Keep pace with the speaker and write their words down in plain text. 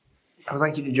I would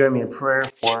like you to join me in prayer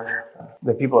for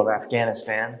the people of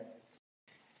Afghanistan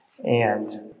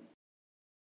and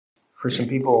for some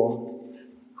people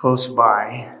close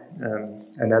by,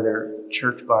 another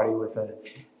church body with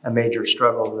a major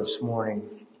struggle this morning.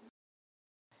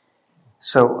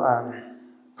 So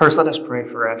first let us pray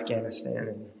for Afghanistan,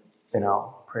 and then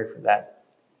I'll pray for that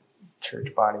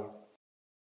church body.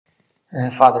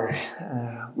 Father,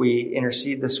 we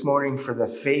intercede this morning for the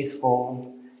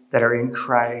faithful that are in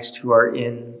Christ who are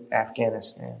in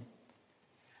Afghanistan.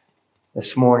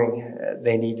 This morning,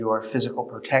 they need your physical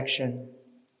protection.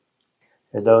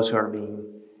 There are those who are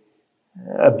being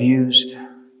abused,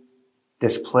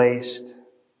 displaced,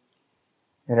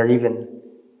 and are even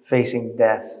facing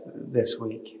death this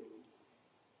week.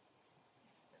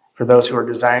 For those who are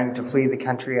desiring to flee the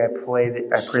country, I pray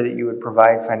that you would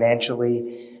provide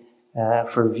financially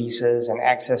for visas and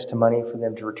access to money for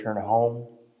them to return home.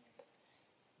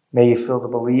 May you fill the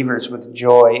believers with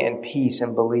joy and peace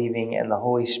in believing, and the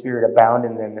Holy Spirit abound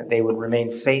in them, that they would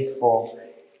remain faithful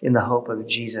in the hope of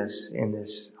Jesus in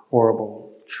this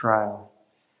horrible trial.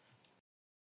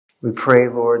 We pray,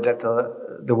 Lord, that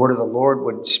the word of the Lord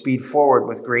would speed forward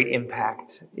with great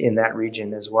impact in that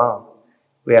region as well.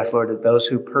 We ask, Lord, that those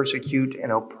who persecute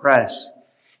and oppress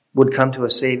would come to a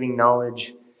saving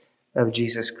knowledge of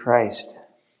Jesus Christ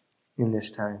in this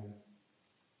time.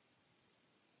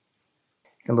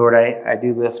 And Lord, I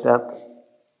do lift up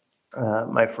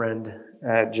my friend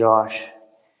Josh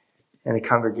and the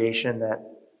congregation that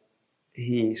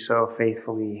he so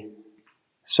faithfully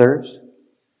serves.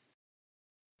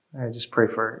 I just pray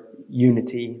for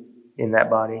unity in that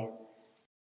body.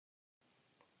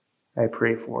 I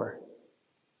pray for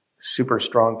super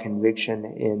strong conviction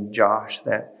in Josh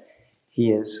that he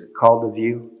is called of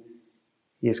you.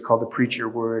 He is called to preach your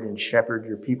word and shepherd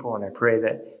your people. And I pray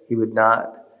that he would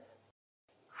not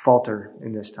falter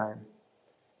in this time.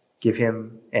 Give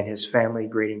him and his family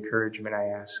great encouragement, I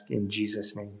ask, in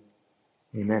Jesus' name.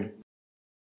 Amen.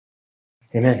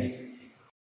 Amen.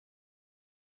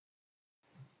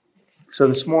 So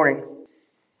this morning,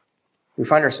 we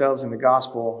find ourselves in the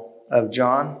Gospel of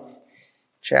John,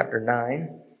 chapter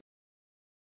 9,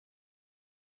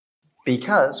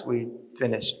 because we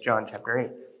finished John chapter 8.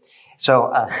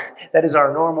 So that is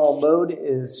our normal mode,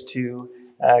 is to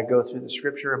go through the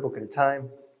scripture a book at a time.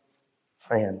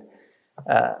 And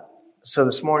so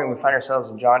this morning we find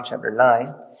ourselves in John chapter 9.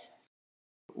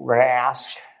 We're going to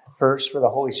ask first for the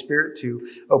Holy Spirit to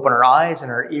open our eyes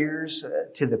and our ears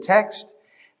to the text.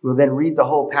 We'll then read the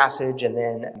whole passage and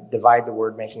then divide the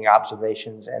word, making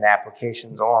observations and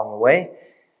applications along the way.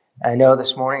 I know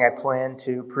this morning I plan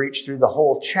to preach through the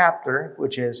whole chapter,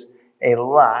 which is a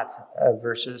lot of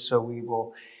verses, so we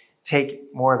will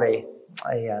take more of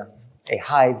a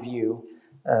high view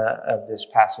of this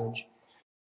passage.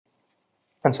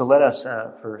 And so let us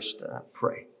first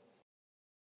pray.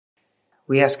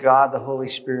 We ask God, the Holy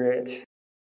Spirit,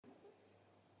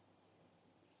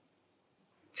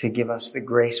 to give us the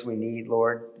grace we need,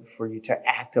 Lord, for you to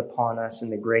act upon us in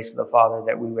the grace of the Father,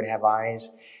 that we would have eyes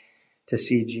to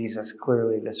see Jesus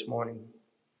clearly this morning.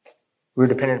 We're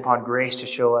dependent upon grace to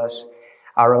show us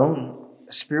our own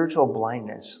spiritual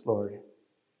blindness, Lord,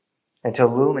 and to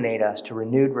illuminate us to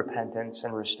renewed repentance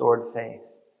and restored faith.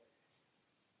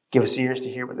 Give us ears to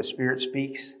hear what the Spirit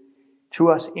speaks to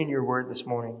us in your word this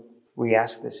morning. We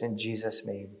ask this in Jesus'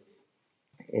 name.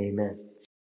 Amen.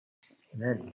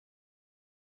 Amen.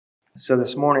 So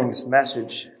this morning's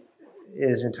message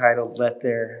is entitled, Let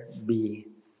There Be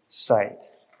Sight.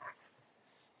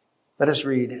 Let us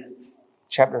read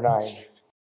chapter 9.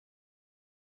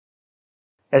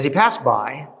 As he passed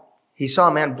by, he saw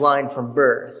a man blind from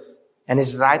birth. And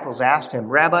his disciples asked him,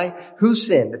 Rabbi, who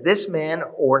sinned, this man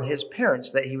or his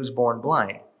parents, that he was born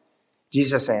blind?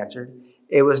 Jesus answered,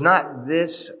 It was not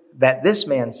that this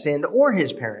man sinned or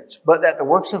his parents, but that the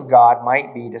works of God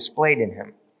might be displayed in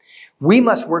him. We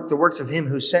must work the works of him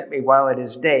who sent me while it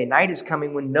is day. Night is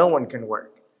coming when no one can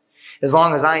work. As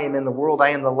long as I am in the world,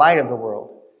 I am the light of the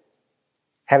world.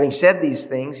 Having said these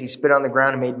things, he spit on the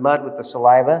ground and made mud with the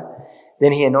saliva.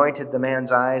 Then he anointed the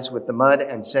man's eyes with the mud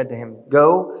and said to him,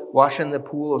 Go, wash in the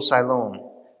pool of Siloam,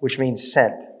 which means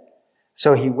sent.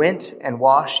 So he went and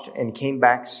washed and came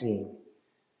back seeing.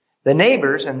 The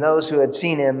neighbors and those who had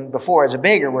seen him before as a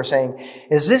beggar were saying,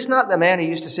 Is this not the man who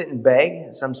used to sit and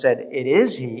beg? Some said, It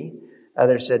is he.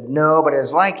 Others said, No, but it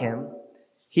is like him.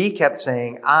 He kept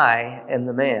saying, I am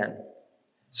the man.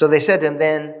 So they said to him,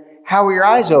 Then how were your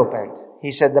eyes opened? He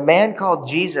said, The man called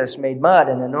Jesus made mud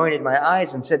and anointed my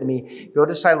eyes and said to me, Go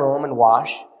to Siloam and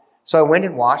wash. So I went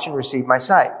and washed and received my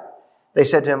sight. They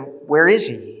said to him, Where is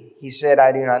he? He said,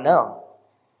 I do not know.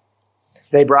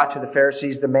 They brought to the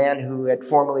Pharisees the man who had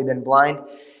formerly been blind.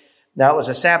 Now it was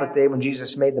a Sabbath day when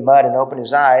Jesus made the mud and opened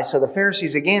his eyes. So the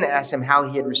Pharisees again asked him how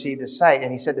he had received his sight.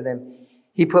 And he said to them,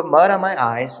 "He put mud on my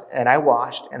eyes, and I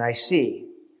washed, and I see."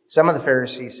 Some of the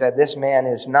Pharisees said, "This man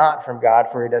is not from God,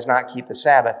 for he does not keep the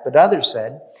Sabbath." But others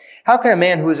said, "How can a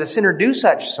man who is a sinner do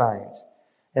such signs?"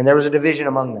 And there was a division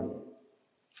among them.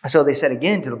 So they said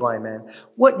again to the blind man,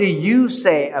 "What do you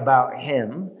say about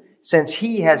him, since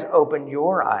he has opened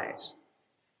your eyes?"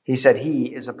 He said, "He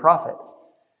is a prophet."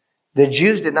 The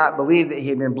Jews did not believe that he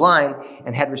had been blind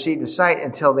and had received his sight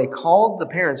until they called the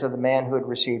parents of the man who had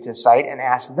received his sight and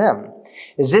asked them,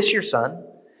 "Is this your son,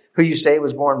 who you say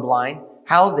was born blind?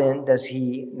 How then does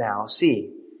he now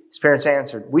see?" His parents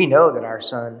answered, "We know that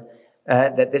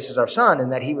that this is our son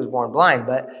and that he was born blind,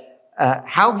 but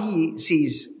how he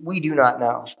sees we do not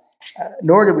know,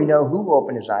 nor do we know who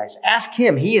opened his eyes. Ask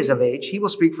him, he is of age, he will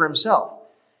speak for himself."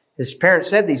 His parents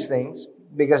said these things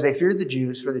because they feared the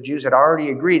Jews, for the Jews had already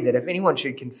agreed that if anyone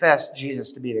should confess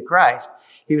Jesus to be the Christ,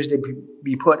 he was to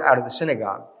be put out of the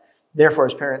synagogue. Therefore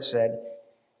his parents said,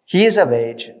 "He is of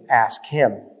age, ask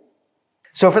him."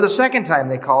 So for the second time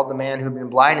they called the man who had been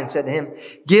blind and said to him,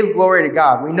 "Give glory to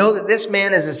God. We know that this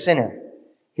man is a sinner."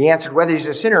 He answered, "Whether he's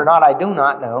a sinner or not, I do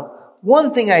not know.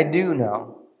 One thing I do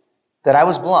know, that I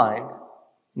was blind.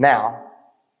 Now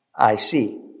I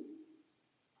see."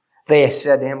 They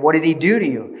said to him, "What did he do to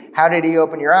you? How did he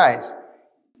open your eyes?"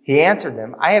 He answered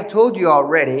them, "I have told you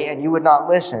already, and you would not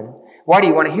listen. Why do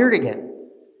you want to hear it again?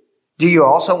 Do you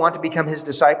also want to become his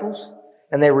disciples?"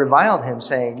 And they reviled him,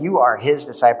 saying, "You are his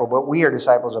disciple, but we are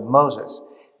disciples of Moses.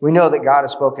 We know that God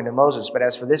has spoken to Moses, but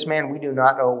as for this man, we do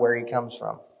not know where he comes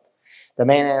from." The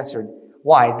man answered,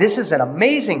 "Why, this is an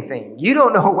amazing thing. You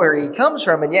don't know where he comes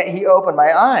from, and yet he opened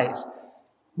my eyes.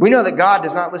 We know that God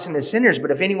does not listen to sinners,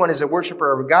 but if anyone is a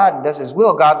worshiper of God and does his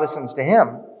will, God listens to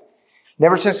him.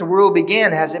 Never since the world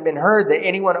began has it been heard that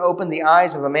anyone opened the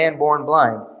eyes of a man born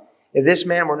blind. If this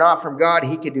man were not from God,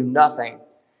 he could do nothing."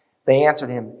 They answered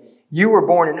him, "You were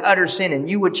born in utter sin, and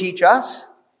you would teach us?"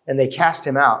 And they cast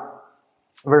him out.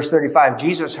 Verse 35,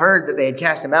 Jesus heard that they had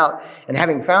cast him out, and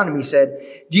having found him, he said,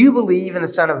 "Do you believe in the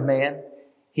Son of Man?"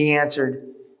 He answered,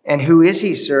 "And who is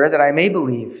he, sir, that I may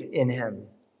believe in him?"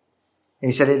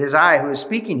 And he said, "It is I who is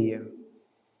speaking to you."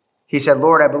 He said,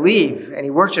 "Lord, I believe," and he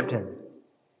worshipped him.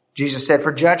 Jesus said,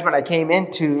 "For judgment I came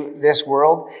into this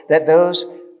world, that those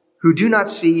who do not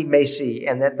see may see,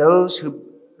 and that those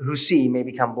who see may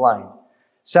become blind."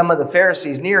 Some of the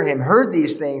Pharisees near him heard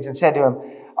these things and said to him,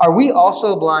 "Are we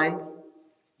also blind?"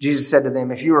 Jesus said to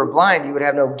them, "If you were blind, you would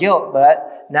have no guilt,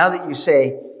 but now that you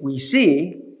say, 'We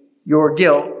see,' your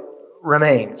guilt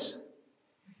remains."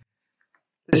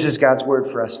 This is God's word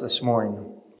for us this morning.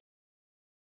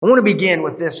 I want to begin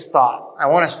with this thought. I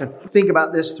want us to think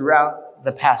about this throughout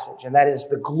the passage, and that is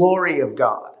the glory of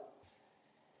God.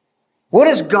 What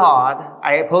is God?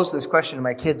 I posed this question to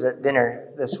my kids at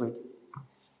dinner this week.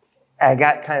 I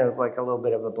got kind of like a little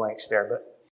bit of a blank stare, but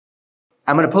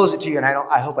I'm going to pose it to you, and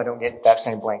I hope I don't get that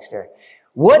same blank stare.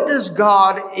 What does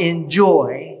God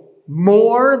enjoy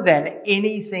more than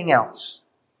anything else?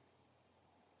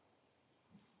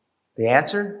 The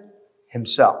answer?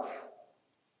 Himself.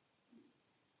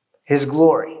 His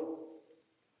glory.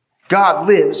 God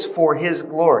lives for his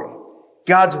glory.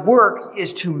 God's work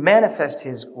is to manifest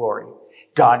his glory.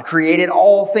 God created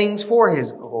all things for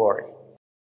his glory.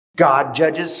 God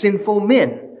judges sinful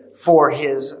men for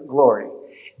his glory.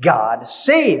 God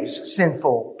saves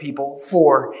sinful people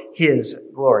for his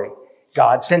glory.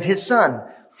 God sent his Son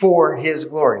for his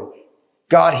glory.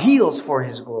 God heals for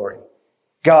his glory.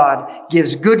 God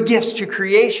gives good gifts to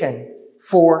creation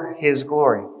for his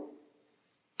glory.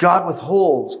 God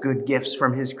withholds good gifts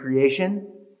from his creation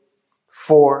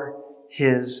for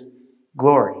his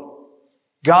glory.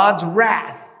 God's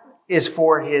wrath is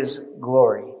for his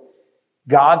glory.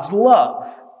 God's love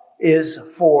is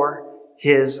for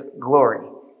his glory.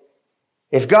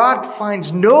 If God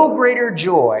finds no greater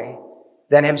joy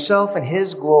than himself and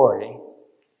his glory,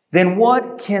 then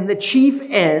what can the chief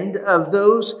end of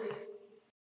those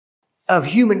of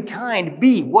humankind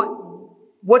be?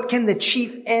 What can the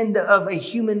chief end of a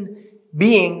human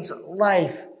being's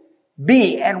life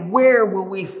be? And where will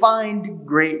we find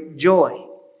great joy?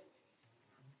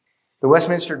 The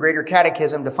Westminster Greater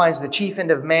Catechism defines the chief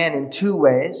end of man in two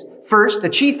ways. First, the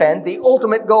chief end, the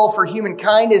ultimate goal for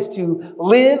humankind, is to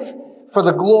live for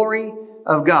the glory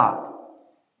of God.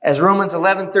 As Romans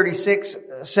 11:36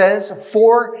 says,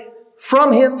 "For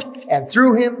from him and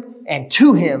through him and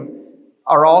to him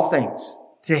are all things.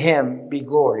 To him be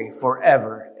glory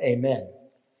forever. Amen."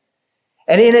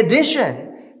 And in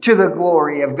addition to the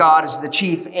glory of God is the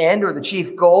chief end or the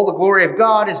chief goal. The glory of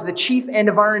God is the chief end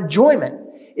of our enjoyment.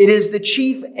 It is the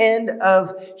chief end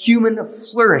of human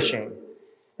flourishing.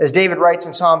 As David writes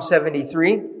in Psalm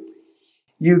 73,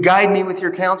 you guide me with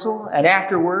your counsel, and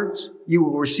afterwards you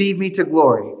will receive me to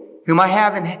glory. Whom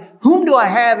do I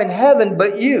have in heaven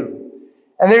but you?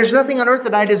 And there's nothing on earth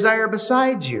that I desire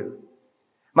besides you.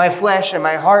 My flesh and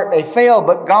my heart may fail,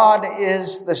 but God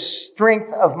is the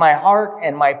strength of my heart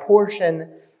and my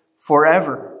portion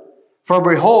forever. For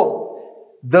behold,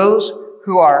 those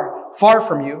who are far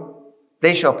from you,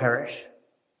 they shall perish.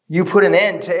 You put an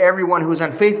end to everyone who is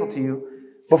unfaithful to you.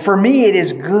 But for me it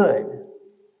is good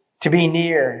to be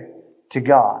near to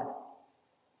God.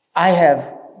 I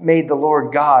have made the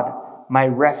Lord God my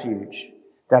refuge,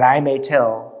 that I may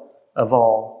tell of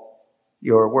all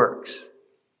your works.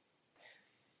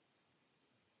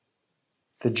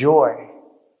 The joy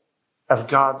of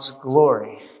God's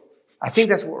glory. I think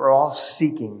that's what we're all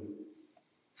seeking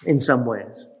in some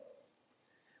ways.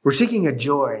 We're seeking a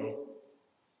joy.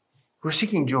 We're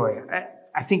seeking joy.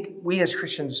 I think we as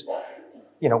Christians,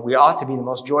 we ought to be the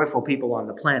most joyful people on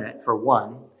the planet, for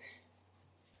one.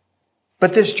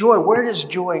 But this joy, where does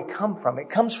joy come from? It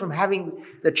comes from having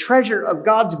the treasure of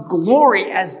God's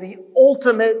glory as the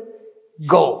ultimate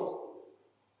goal.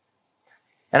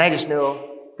 And I just know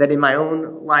that in my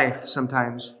own life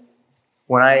sometimes,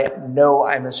 when I know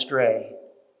I'm astray,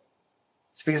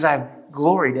 it's because I've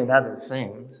gloried in other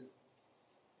things.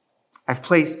 I've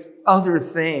placed other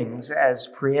things as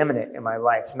preeminent in my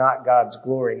life, not God's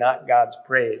glory, not God's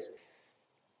praise.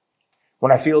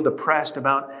 When I feel depressed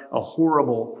about a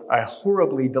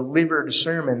horribly delivered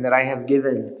sermon that I have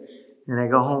given, and I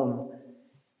go home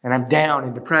and I'm down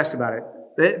and depressed about it,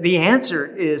 the answer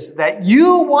is that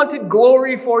you wanted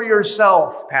glory for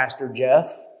yourself, Pastor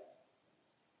Jeff.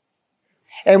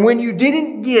 And when you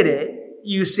didn't get it,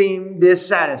 you seem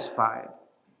dissatisfied.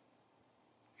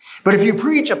 But if you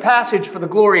preach a passage for the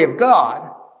glory of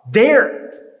God,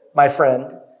 there, my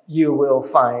friend, you will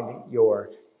find your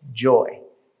joy.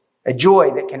 A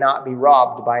joy that cannot be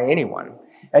robbed by anyone.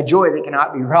 A joy that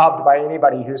cannot be robbed by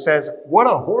anybody who says, what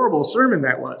a horrible sermon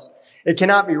that was. It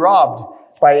cannot be robbed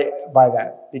by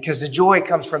that. Because the joy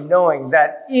comes from knowing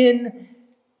that in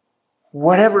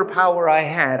whatever power I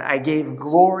had, I gave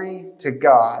glory to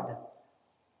God.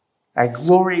 I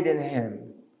gloried in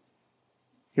Him.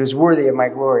 He was worthy of my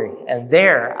glory. And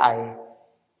there I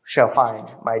shall find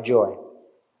my joy.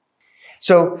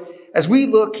 So, as we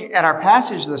look at our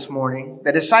passage this morning,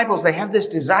 the disciples, they have this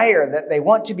desire that they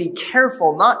want to be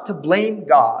careful not to blame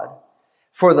God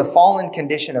for the fallen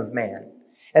condition of man.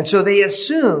 And so they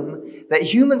assume that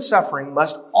human suffering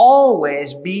must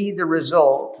always be the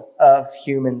result of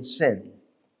human sin.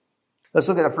 Let's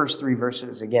look at the first 3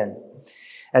 verses again.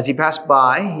 As he passed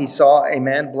by, he saw a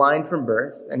man blind from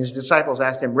birth, and his disciples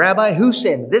asked him, Rabbi, who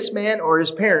sinned, this man or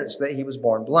his parents, that he was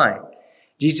born blind?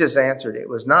 Jesus answered, it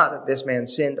was not that this man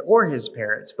sinned or his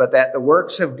parents, but that the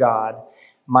works of God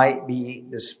might be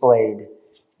displayed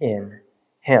in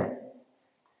him.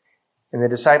 In the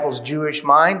disciples' Jewish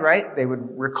mind, right, they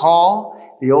would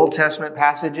recall the Old Testament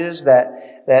passages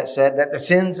that said that the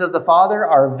sins of the father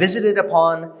are visited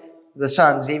upon the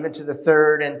sons, even to the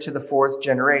 3rd and to the 4th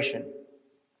generation.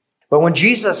 But when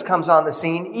Jesus comes on the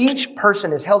scene, each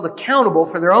person is held accountable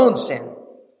for their own sin.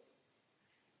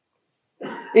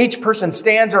 Each person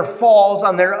stands or falls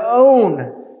on their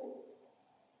own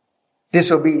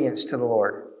disobedience to the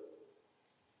Lord.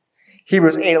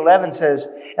 Hebrews 8:11 says,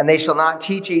 and they shall not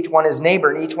teach each one his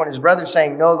neighbor and each one his brother,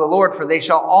 saying, know the Lord, for they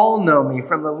shall all know me,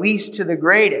 from the least to the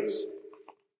greatest.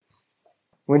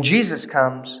 When Jesus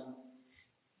comes,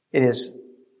 it is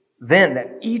then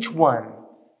that each one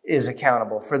is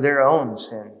accountable for their own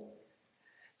sin.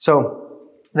 So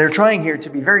they're trying here to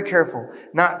be very careful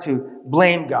not to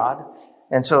blame God.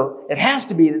 And so it has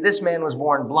to be that this man was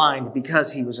born blind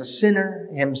because he was a sinner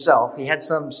himself. He had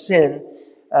some sin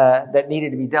that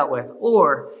needed to be dealt with,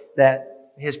 or that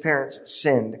his parents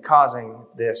sinned, causing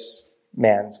this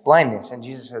man's blindness. And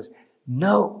Jesus says,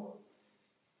 no,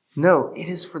 it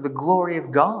is for the glory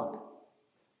of God.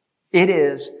 It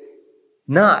is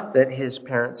not that his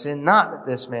parents sinned, not that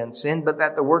this man sinned, but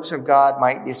that the works of God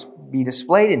might be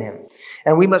displayed in him.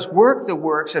 And we must work the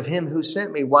works of him who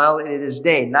sent me while it is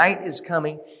day. Night is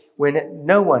coming when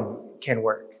no one can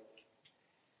work.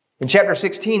 In chapter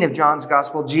 16 of John's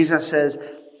Gospel, Jesus says,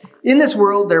 in this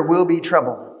world there will be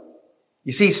trouble.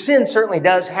 You see, sin certainly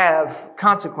does have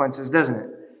consequences, doesn't it?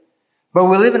 But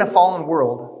we live in a fallen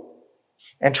world,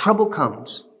 and trouble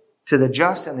comes to the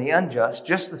just and the unjust,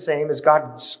 just the same as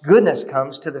God's goodness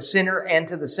comes to the sinner and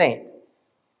to the saint.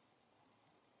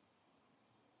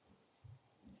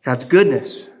 God's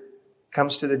goodness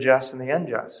comes to the just and the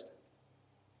unjust.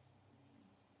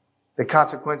 The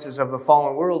consequences of the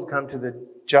fallen world come to the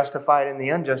justified and the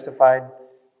unjustified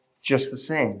just the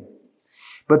same.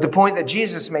 But the point that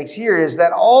Jesus makes here is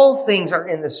that all things are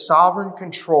in the sovereign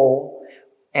control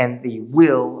and the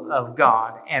will of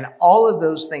God. And all of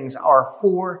those things are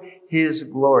for His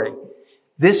glory.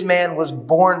 This man was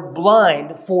born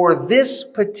blind for this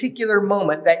particular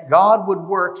moment that God would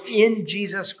work in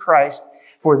Jesus Christ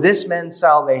for this man's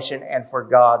salvation and for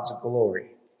God's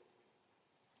glory.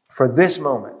 For this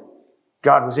moment,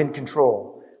 God was in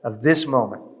control of this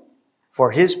moment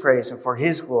for His praise and for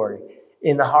His glory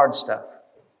in the hard stuff.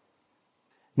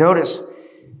 Notice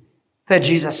that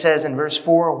Jesus says in verse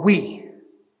 4, we.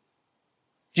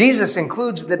 Jesus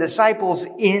includes the disciples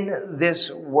in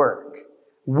this work.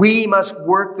 We must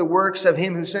work the works of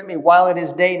Him who sent me while it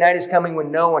is day. Night is coming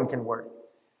when no one can work.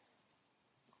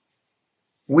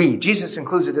 We. Jesus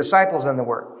includes the disciples in the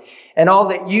work. And all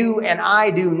that you and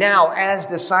I do now as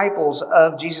disciples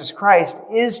of Jesus Christ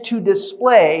is to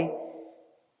display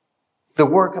the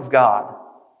work of God,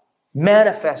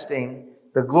 manifesting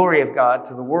the glory of God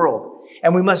to the world.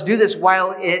 And we must do this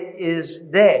while it is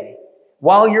day,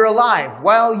 while you're alive,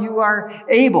 while you are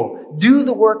able. Do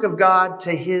the work of God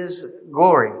to His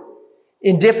glory.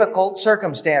 In difficult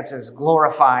circumstances,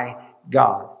 glorify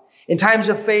God. In times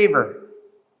of favor,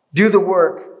 do the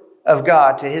work of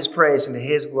God to His praise and to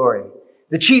His glory.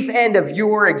 The chief end of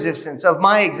your existence, of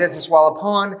my existence while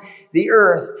upon the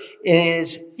earth,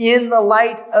 is in the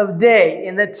light of day,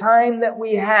 in the time that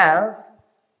we have.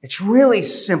 It's really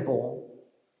simple.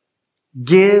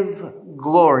 Give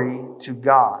glory to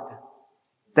God.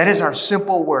 That is our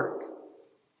simple work.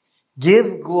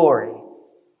 Give glory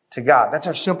to God. That's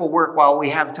our simple work while we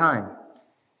have time.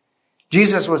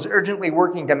 Jesus was urgently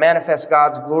working to manifest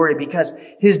God's glory because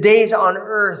His days on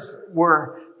earth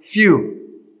were few.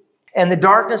 And the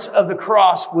darkness of the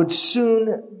cross would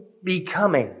soon be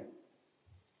coming.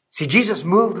 See, Jesus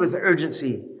moved with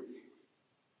urgency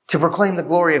to proclaim the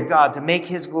glory of God, to make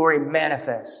His glory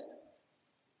manifest.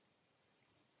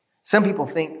 Some people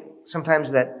think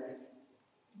sometimes that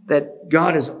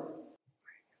God is,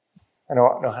 I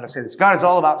don't know how to say this, God is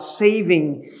all about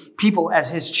saving people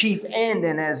as His chief end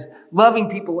and as loving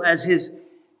people as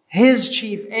His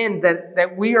chief end,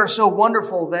 that we are so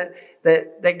wonderful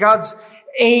that God's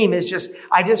aim is just,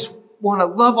 I just want to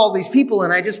love all these people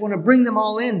and I just want to bring them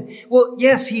all in. Well,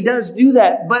 yes, He does do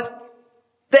that, but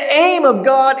the aim of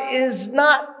God is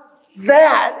not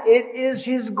that. It is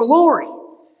His glory.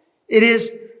 It is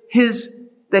His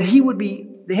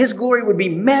glory would be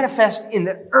manifest in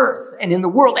the earth and in the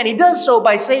world. And He does so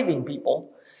by saving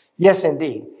people. Yes,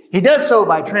 indeed. He does so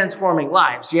by transforming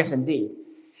lives. Yes, indeed.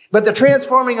 But the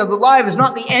transforming of the life is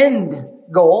not the end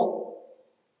goal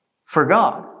for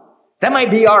God. That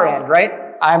might be our end, right?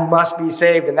 I must be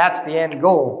saved and that's the end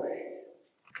goal.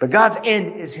 But God's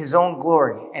end is His own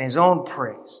glory and His own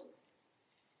praise.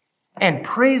 And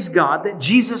praise God that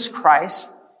Jesus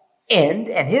Christ's end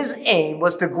and His aim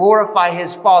was to glorify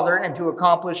His Father and to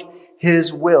accomplish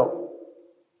His will.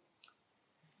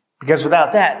 Because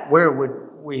without that, where would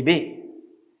we be?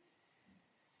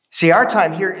 See, our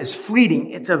time here is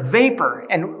fleeting. It's a vapor,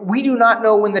 and we do not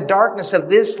know when the darkness of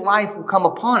this life will come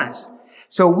upon us.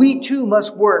 So we too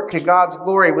must work to God's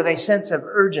glory with a sense of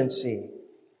urgency.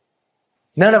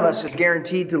 None of us is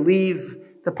guaranteed to leave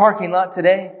the parking lot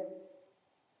today.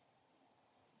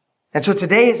 And so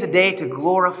today is a day to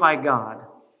glorify God,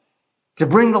 to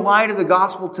bring the light of the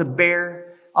gospel to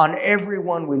bear on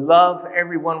everyone we love,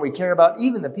 everyone we care about,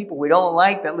 even the people we don't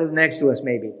like that live next to us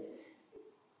maybe.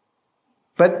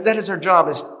 But that is our job,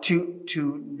 is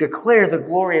to declare the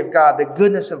glory of God, the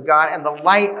goodness of God, and the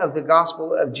light of the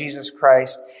gospel of Jesus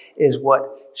Christ is what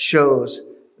shows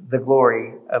the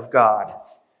glory of God.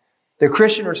 The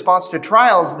Christian response to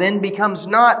trials then becomes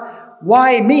not,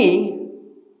 why me?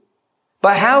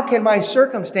 But how can my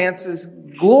circumstances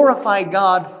glorify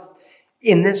God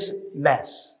in this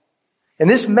mess? In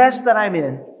this mess that I'm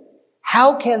in,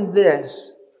 how can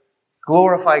this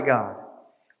glorify God?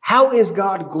 How is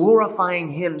God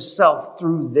glorifying Himself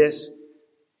through this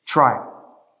trial?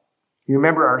 You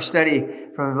remember our study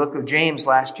from the book of James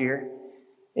last year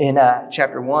in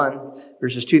chapter 1,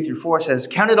 verses 2 through 4 says,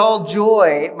 "Count it all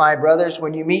joy, my brothers,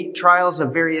 when you meet trials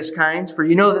of various kinds, for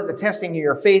you know that the testing of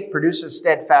your faith produces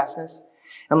steadfastness.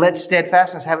 And let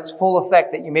steadfastness have its full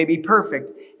effect, that you may be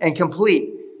perfect and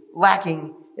complete,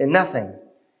 lacking in nothing."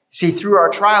 See, through our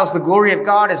trials, the glory of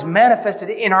God is manifested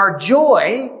in our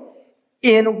joy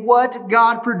in what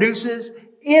God produces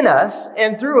in us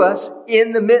and through us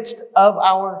in the midst of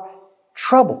our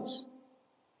troubles.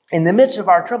 In the midst of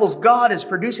our troubles, God is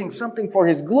producing something for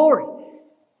His glory.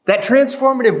 That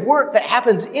transformative work that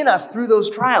happens in us through those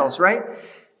trials, right?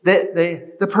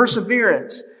 The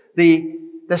perseverance, the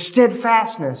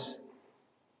steadfastness.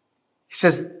 He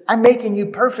says, I'm making you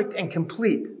perfect and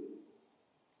complete.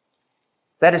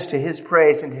 That is to His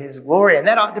praise and to His glory, and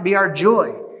that ought to be our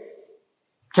joy.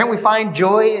 Can't we find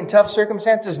joy in tough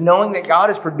circumstances knowing that God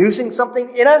is producing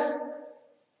something in us?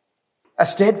 A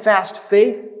steadfast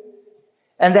faith.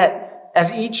 And that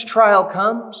as each trial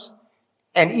comes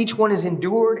and each one is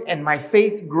endured and my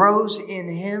faith grows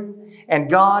in Him and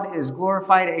God is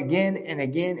glorified again and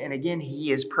again and again,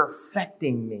 He is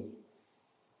perfecting me,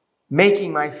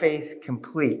 making my faith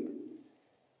complete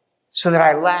so that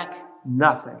I lack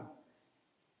nothing.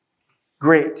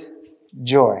 Great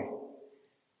joy.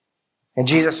 And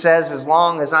Jesus says, as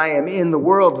long as I am in the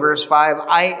world, verse 5,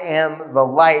 I am the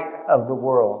light of the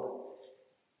world.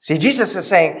 See, Jesus is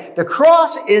saying, the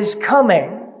cross is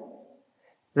coming.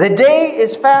 The day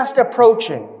is fast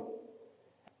approaching.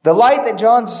 The light that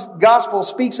John's gospel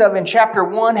speaks of in chapter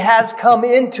 1 has come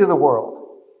into the world.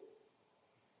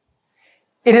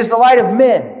 It is the light of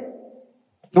men.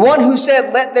 The one who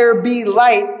said, let there be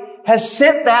light, has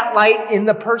sent that light in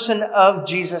the person of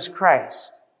Jesus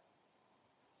Christ.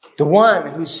 The one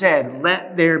who said,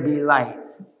 let there be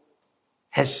light,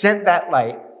 has sent that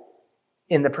light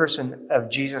in the person of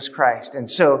Jesus Christ. And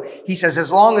so He says,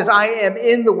 as long as I am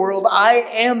in the world, I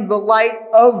am the light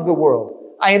of the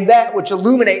world. I am that which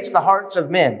illuminates the hearts of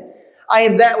men. I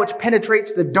am that which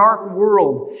penetrates the dark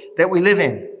world that we live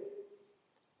in.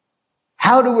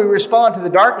 How do we respond to the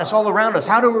darkness all around us?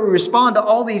 How do we respond to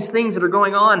all these things that are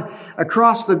going on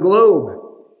across the globe?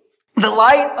 The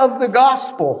light of the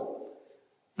gospel.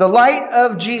 The light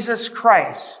of Jesus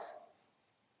Christ.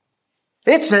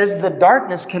 It says the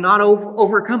darkness cannot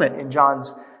overcome it in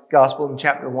John's Gospel in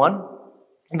chapter 1.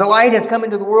 The light has come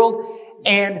into the world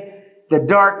and the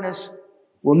darkness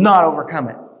will not overcome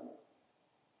it.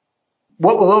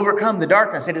 What will overcome the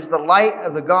darkness? It is the light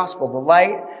of the gospel, the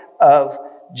light of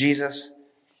Jesus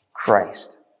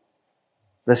Christ.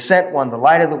 The sent one, the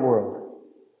light of the world,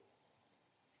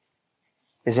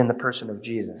 is in the person of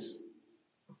Jesus.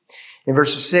 In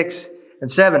verses 6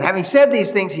 and 7, having said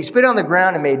these things, He spit on the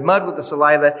ground and made mud with the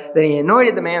saliva. Then He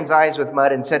anointed the man's eyes with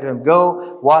mud and said to him,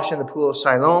 go wash in the pool of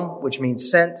Siloam, which means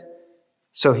sent.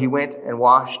 So he went and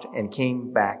washed and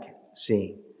came back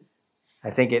seeing. I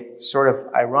think it's sort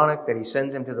of ironic that He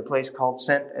sends him to the place called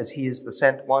Sent, as He is the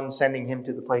sent one sending him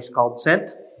to the place called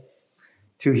Sent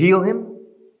to heal him,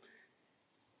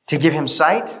 to give him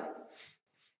sight.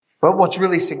 But what's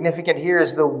really significant here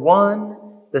is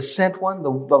the sent one,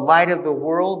 the light of the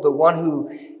world, the one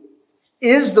who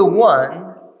is the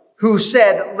one who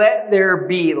said, let there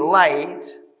be light,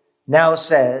 now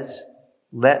says,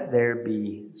 let there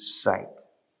be sight.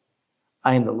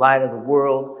 I am the light of the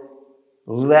world.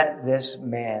 Let this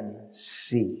man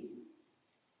see.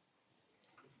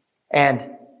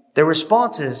 And the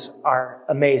responses are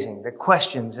amazing. The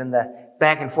questions and the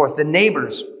back and forth. The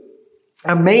neighbors,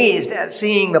 amazed at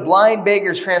seeing the blind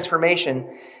beggar's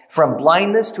transformation from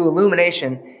blindness to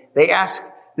illumination, they ask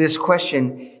this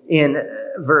question in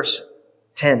verse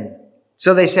 10.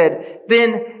 So they said,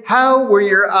 then how were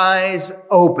your eyes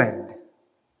opened?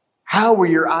 How were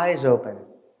your eyes opened?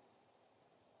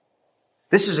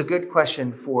 This is a good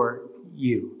question for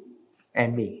you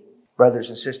and me, brothers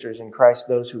and sisters in Christ,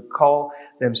 those who call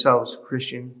themselves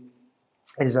Christian.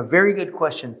 It is a very good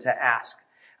question to ask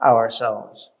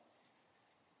ourselves.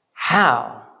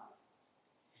 How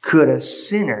could a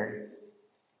sinner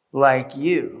like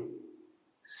you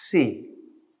see?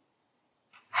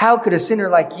 How could a sinner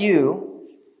like you,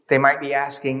 they might be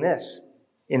asking this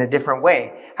in a different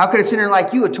way. How could a sinner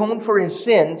like you atone for his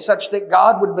sin such that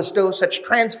God would bestow such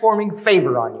transforming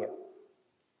favor on you?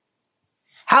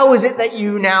 How is it that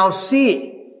you now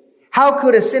see? How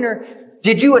could a sinner,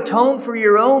 did you atone for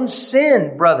your own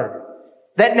sin, brother,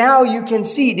 that now you can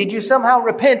see? Did you somehow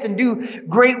repent and do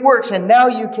great works and now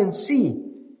you can see?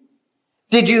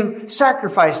 Did you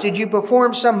sacrifice? Did you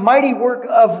perform some mighty work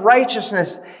of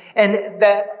righteousness and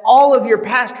that all of your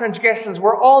past transgressions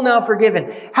were all now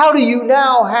forgiven? How do you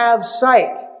now have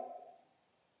sight?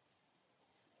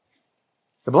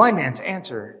 The blind man's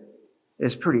answer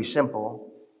is pretty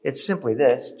simple. It's simply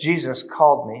this: Jesus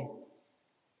called me.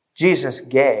 Jesus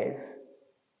gave.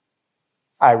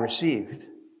 I received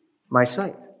my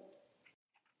sight.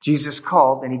 Jesus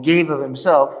called and he gave of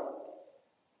himself,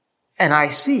 and I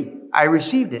see. I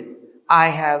received it. I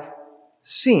have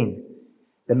seen.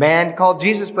 The man called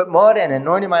Jesus put mud and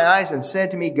anointed my eyes and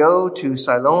said to me, go to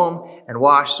Siloam and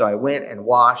wash. So I went and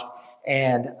washed,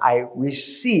 and I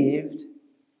received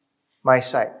my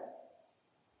sight.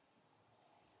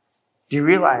 Do you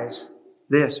realize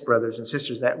this, brothers and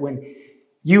sisters, that when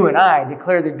you and I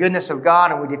declare the goodness of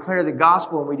God and we declare the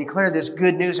gospel and we declare this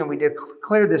good news and we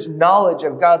declare this knowledge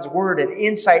of God's word and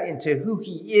insight into who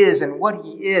He is and what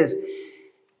He is,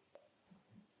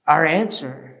 our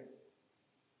answer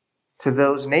to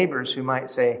those neighbors who might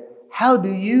say, how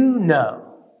do you know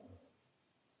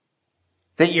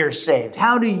that you're saved?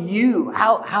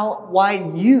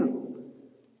 Why you?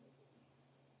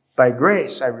 By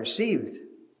grace I received.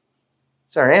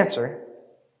 That's our answer.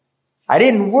 I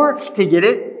didn't work to get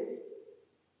it.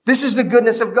 This is the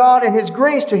goodness of God and His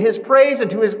grace to His praise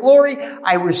and to His glory.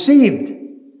 I received.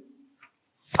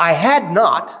 I had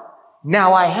not,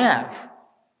 now I have.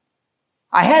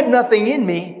 I had nothing in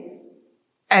me,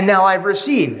 and now I've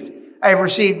received. I have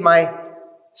received my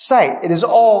sight. It is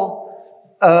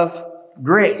all of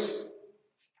grace.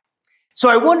 So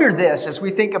I wonder this, as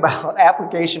we think about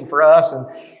application for us and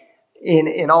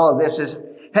in all of this, is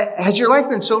has your life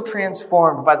been so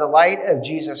transformed by the light of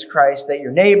Jesus Christ that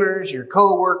your neighbors, your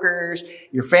co-workers,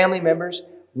 your family members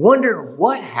wonder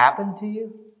what happened to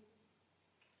you?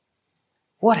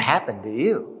 What happened to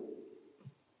you?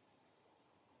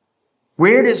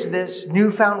 Where does this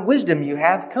newfound wisdom you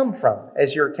have come from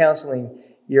as you're counseling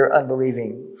your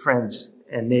unbelieving friends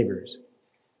and neighbors?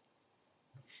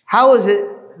 How is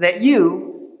it that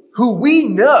you, who we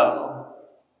know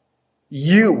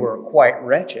you were quite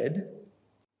wretched,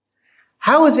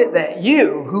 how is it that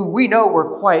you, who we know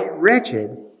were quite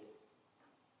wretched,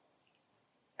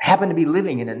 happen to be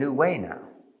living in a new way now?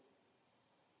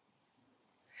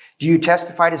 Do you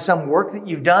testify to some work that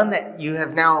you've done that you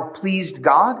have now pleased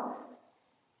God?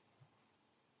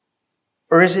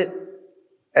 Or is it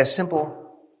as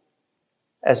simple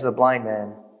as the blind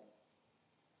man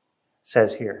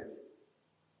says here?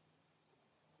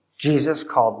 Jesus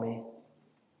called me.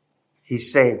 He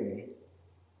saved me.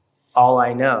 All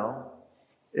I know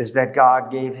is that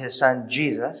God gave His Son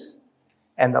Jesus,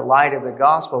 and the light of the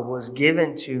gospel was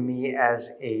given to me as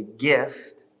a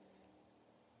gift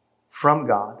from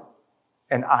God,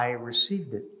 and I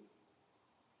received it.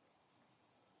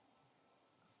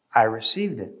 I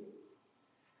received it.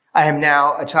 I am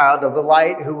now a child of the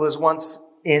light who was once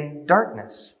in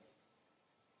darkness.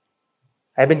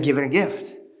 I've been given a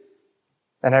gift,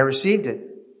 and I received it.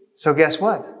 So guess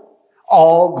what?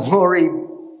 All glory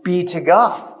be to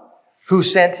God, who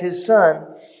sent His Son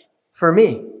for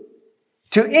me.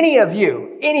 To any of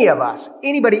you, any of us,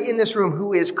 anybody in this room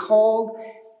who is called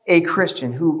a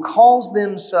Christian, who calls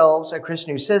themselves a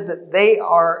Christian, who says that they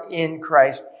are in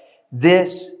Christ,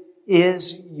 this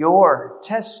is your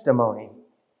testimony.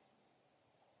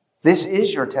 This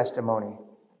is your testimony.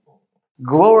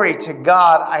 Glory to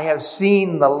God, I have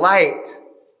seen the light.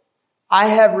 I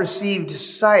have received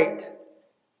sight.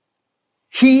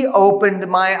 He opened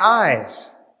my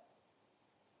eyes.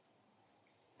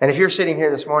 And if you're sitting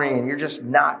here this morning and you're just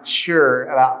not sure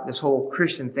about this whole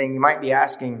Christian thing, you might be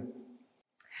asking,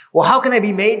 well, how can I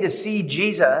be made to see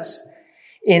Jesus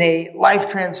in a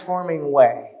life-transforming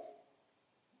way?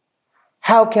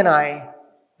 How can I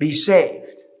be saved?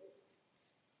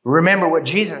 Remember what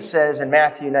Jesus says in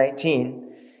Matthew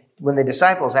 19 when the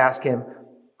disciples ask Him,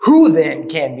 who then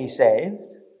can be saved?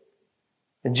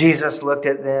 And Jesus looked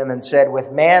at them and said,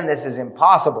 with man this is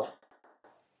impossible,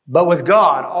 but with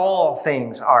God all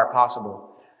things are possible.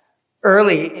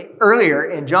 Earlier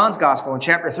in John's Gospel in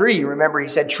chapter 3, you remember He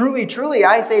said, truly, truly,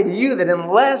 I say to you that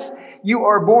unless you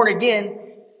are born again,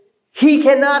 he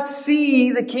cannot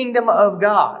see the kingdom of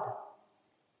God.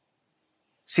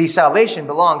 See, salvation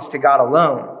belongs to God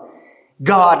alone.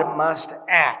 God must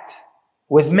act.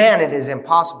 With man, it is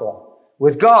impossible.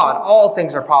 With God, all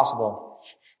things are possible.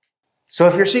 So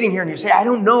if you're sitting here and you say, I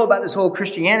don't know about this whole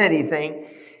Christianity thing,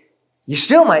 you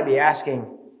still might be asking,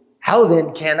 how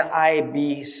then can I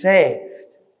be saved?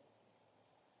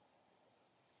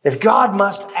 If God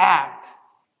must act,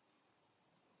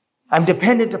 I'm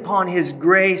dependent upon His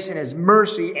grace and His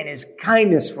mercy and His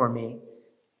kindness for me.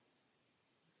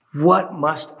 What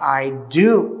must I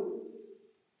do?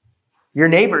 Your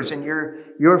neighbors and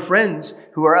your friends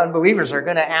who are unbelievers are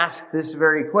going to ask this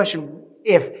very question.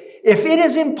 If it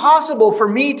is impossible for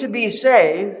me to be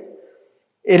saved,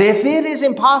 and if it is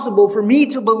impossible for me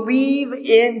to believe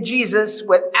in Jesus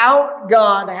without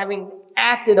God having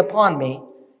acted upon me,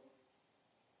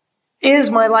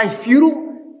 is my life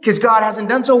futile because God hasn't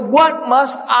done so? What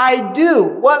must I do?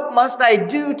 What must I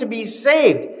do to be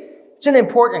saved? It's an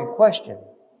important question.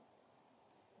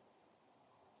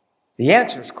 The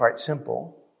answer is quite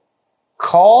simple.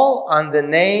 Call on the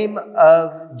name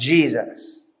of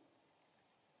Jesus.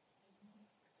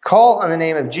 Call on the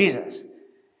name of Jesus.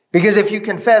 Because if you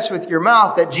confess with your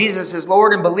mouth that Jesus is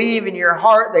Lord and believe in your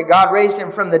heart that God raised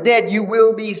him from the dead, you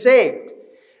will be saved.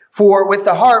 For with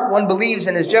the heart one believes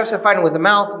and is justified, and with the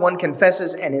mouth one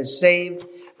confesses and is saved.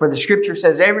 For the scripture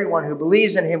says, everyone who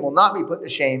believes in him will not be put to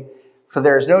shame. For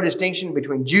there is no distinction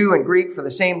between Jew and Greek, for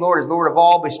the same Lord is Lord of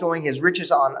all, bestowing his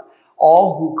riches on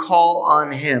all who call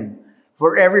on him.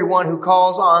 For everyone who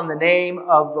calls on the name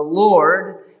of the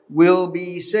Lord will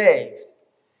be saved.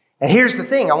 And here's the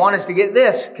thing. I want us to get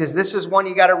this, because this is one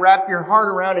you got to wrap your heart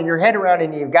around and your head around,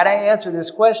 and you've got to answer this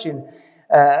question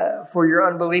for your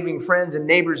unbelieving friends and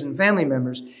neighbors and family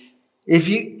members.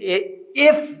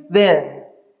 If then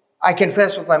I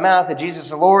confess with my mouth that Jesus is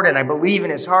the Lord, and I believe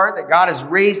in his heart that God has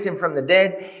raised him from the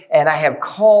dead, and I have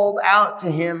called out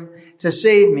to him to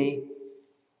save me.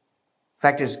 The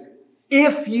fact is,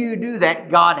 if you do that,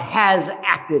 God has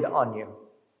acted on you.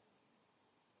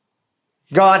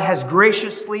 God has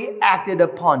graciously acted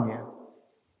upon you.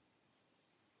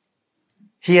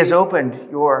 He has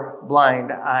opened your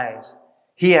blind eyes.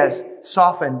 He has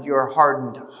softened your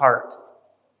hardened heart.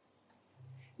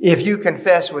 If you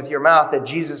confess with your mouth that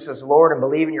Jesus is Lord and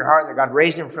believe in your heart that God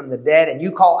raised him from the dead, and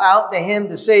you call out to him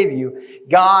to save you,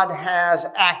 God has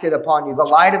acted upon you. The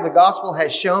light of the gospel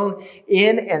has shone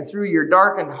in and through your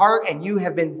darkened heart, and you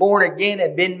have been born again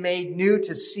and been made new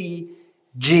to see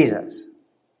Jesus.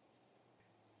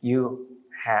 You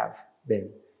have been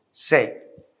saved.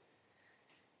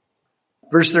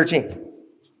 Verse 13.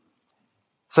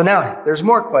 So now, there's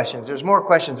more questions. There's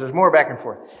more back and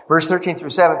forth. Verse 13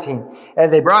 through 17.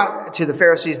 And they brought to the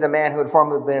Pharisees the man who had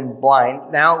formerly been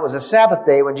blind. Now it was a Sabbath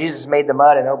day when Jesus made the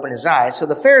mud and opened his eyes. So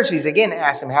the Pharisees again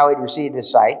asked him how he'd received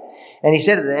his sight. And he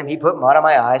said to them, he put mud on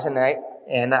my eyes, and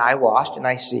I washed, and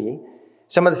I see.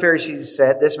 Some of the Pharisees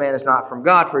said, this man is not from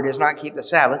God, for he does not keep the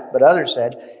Sabbath. But others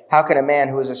said, how can a man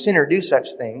who is a sinner do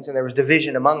such things? And there was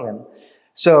division among them.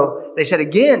 So they said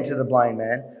again to the blind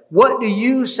man, what do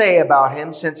you say about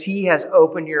him since he has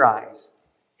opened your eyes?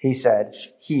 He said,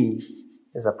 he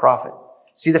is a prophet.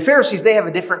 See, the Pharisees, they have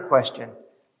a different question.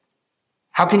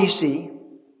 How can you see?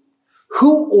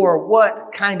 Who or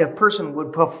what kind of person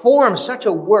would perform such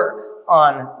a work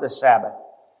on the Sabbath?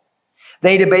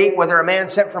 They debate whether a man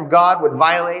sent from God would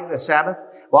violate the Sabbath,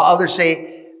 while others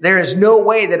say there is no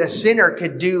way that a sinner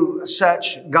could do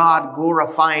such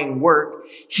God-glorifying work.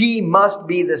 He must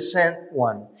be the sent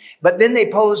one. But then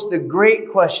they pose the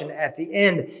great question at the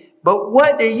end, but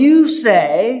what do you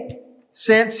say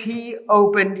since he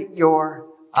opened your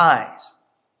eyes?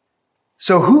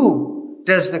 So who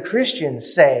does the Christian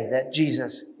say that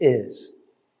Jesus is?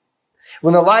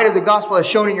 When the light of the gospel is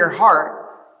shown in your heart,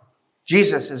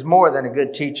 Jesus is more than a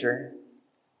good teacher.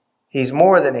 He's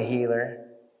more than a healer.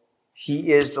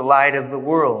 He is the light of the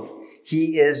world.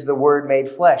 He is the Word made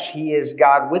flesh. He is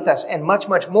God with us, and much,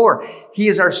 much more. He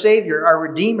is our Savior, our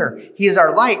Redeemer. He is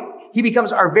our light. He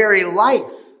becomes our very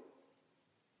life.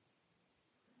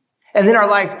 And then our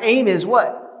life aim is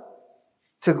what?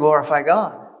 To glorify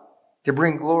God, to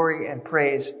bring glory and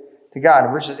praise to God.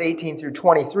 In verses 18 through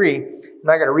 23, I'm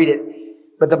not going to read it,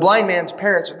 but the blind man's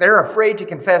parents, they're afraid to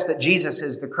confess that Jesus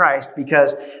is the Christ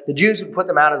because the Jews would put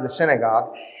them out of the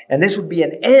synagogue. And this would be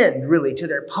an end, really, to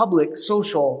their public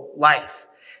social life.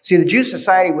 See, the Jewish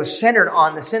society was centered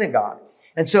on the synagogue.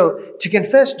 And so to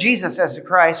confess Jesus as the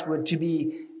Christ would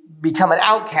become an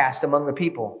outcast among the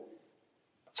people.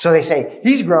 So they say,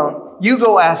 he's grown. You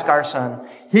go ask our son.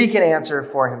 He can answer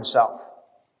for himself.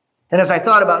 And as I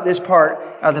thought about this part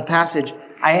of the passage,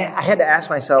 I had to ask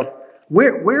myself,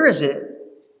 where is it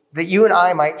that you and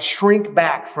I might shrink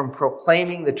back from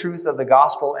proclaiming the truth of the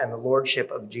gospel and the lordship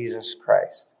of Jesus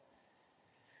Christ?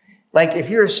 Like if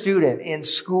you're a student in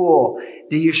school,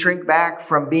 do you shrink back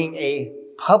from being a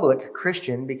public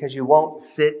Christian because you won't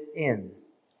fit in?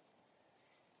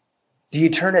 Do you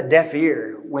turn a deaf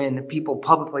ear when people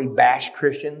publicly bash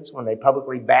Christians, when they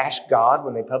publicly bash God,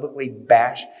 when they publicly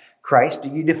bash Christ? Do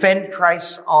you defend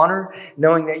Christ's honor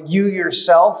knowing that you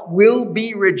yourself will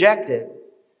be rejected?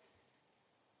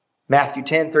 Matthew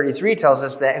 10:33 tells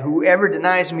us that whoever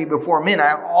denies me before men,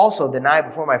 I also deny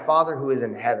before my Father who is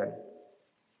in heaven.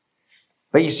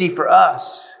 But you see, for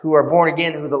us who are born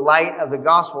again, who the light of the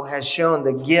gospel has shown,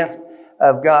 the gift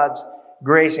of God's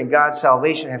grace and God's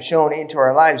salvation have shown into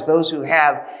our lives, those who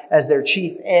have as their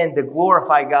chief end to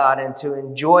glorify God and to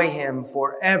enjoy Him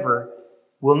forever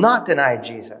will not deny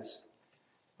Jesus.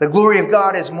 The glory of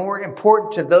God is more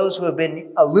important to those who have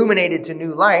been illuminated to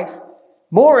new life,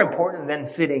 more important than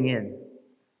fitting in.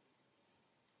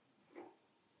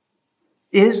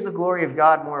 Is the glory of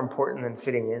God more important than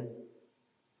fitting in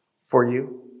for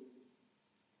you?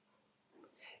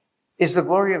 Is the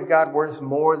glory of God worth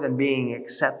more than being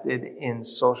accepted in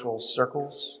social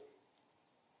circles?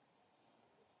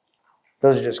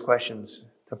 Those are just questions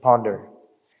to ponder.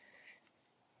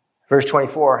 Verse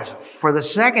 24, for the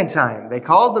second time, they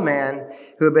called the man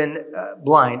who had been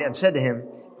blind and said to him,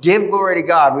 give glory to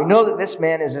God. We know that this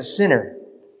man is a sinner.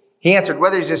 He answered,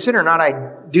 whether he's a sinner or not, I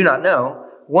do not know.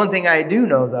 One thing I do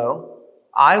know, though,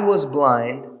 I was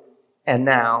blind and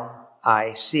now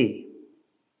I see.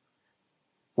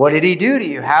 What did he do to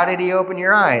you? How did he open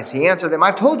your eyes? He answered them,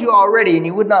 I've told you already and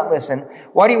you would not listen.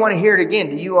 Why do you want to hear it again?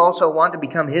 Do you also want to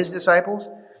become his disciples?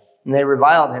 And they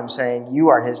reviled him, saying, you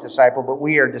are his disciple, but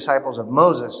we are disciples of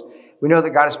Moses. We know that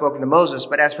God has spoken to Moses,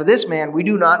 but as for this man, we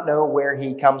do not know where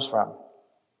he comes from.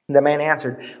 And the man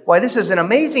answered, why, this is an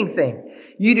amazing thing.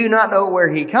 You do not know where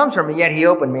he comes from, and yet he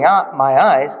opened my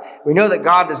eyes. We know that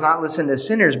God does not listen to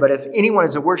sinners, but if anyone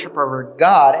is a worshiper of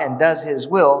God and does his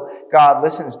will, God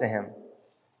listens to him.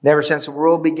 Never since the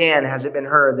world began has it been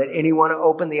heard that anyone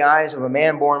opened the eyes of a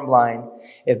man born blind.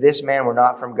 If this man were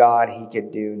not from God, he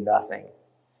could do nothing.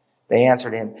 They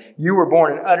answered him, you were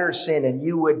born in utter sin and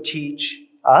you would teach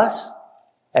us?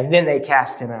 And then they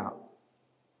cast him out.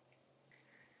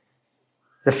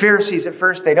 The Pharisees at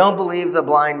first, they don't believe the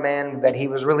blind man that he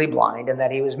was really blind and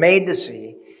that he was made to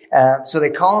see. So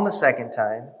they call him a second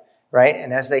time, right?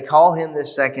 And as they call him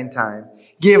this second time,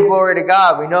 give glory to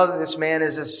God. We know that this man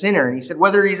is a sinner. And he said,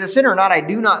 whether he's a sinner or not, I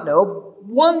do not know.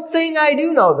 One thing I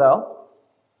do know, though,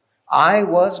 I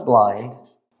was blind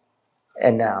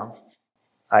and now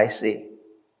I see.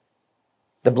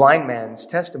 The blind man's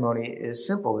testimony is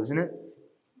simple, isn't it?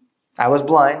 I was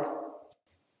blind.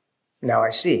 Now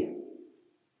I see.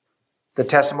 The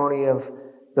testimony of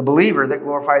the believer that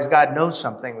glorifies God knows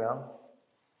something, though.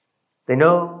 They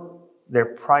know their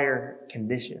prior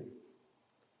condition.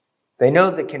 They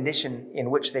know the condition in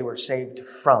which they were saved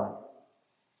from.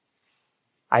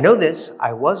 I know this.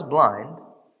 I was blind,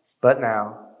 but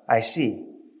now I see.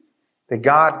 The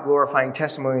God-glorifying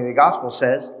testimony of the gospel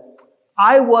says,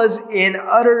 I was in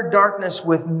utter darkness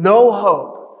with no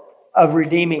hope of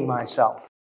redeeming myself.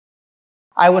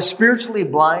 I was spiritually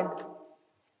blind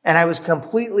and I was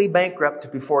completely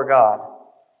bankrupt before God.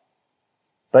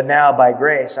 But now by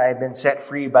grace I have been set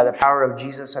free by the power of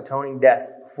Jesus' atoning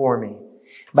death for me.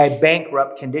 My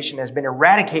bankrupt condition has been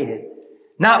eradicated,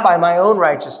 not by my own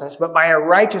righteousness, but by a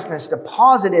righteousness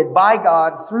deposited by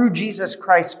God through Jesus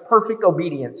Christ's perfect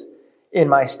obedience in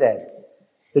my stead.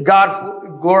 The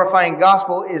God-glorifying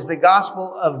gospel is the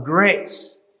gospel of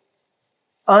grace.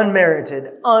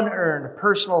 Unmerited, unearned,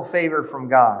 personal favor from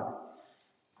God.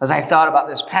 As I thought about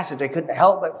this passage, I couldn't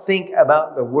help but think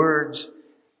about the words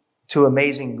to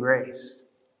Amazing Grace.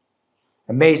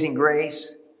 Amazing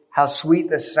grace, how sweet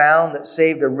the sound that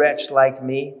saved a wretch like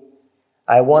me.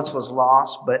 I once was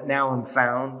lost, but now am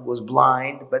found, was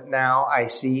blind, but now I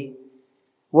see.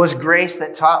 Was grace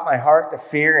that taught my heart to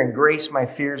fear and grace my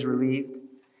fears relieved.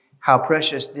 How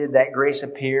precious did that grace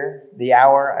appear the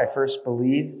hour I first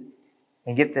believed.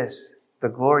 And get this, the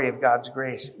glory of God's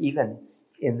grace, even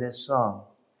in this song.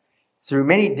 Through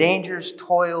many dangers,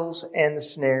 toils, and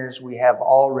snares we have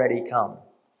already come.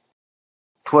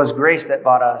 'Twas grace that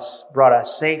brought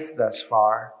us safe thus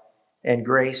far, and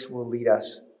grace will lead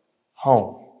us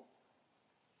home.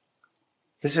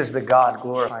 This is the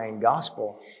God-glorifying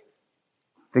gospel.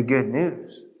 The good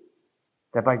news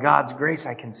that by God's grace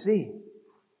I can see.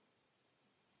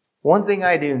 One thing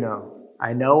I do know.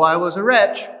 I know I was a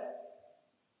wretch.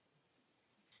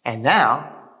 And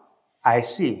now I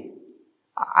see.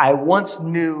 I once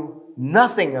knew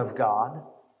nothing of God,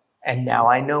 and now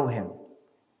I know him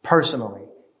personally.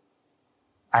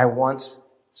 I once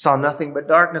saw nothing but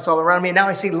darkness all around me, and now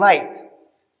I see light.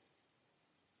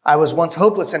 I was once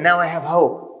hopeless, and now I have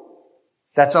hope.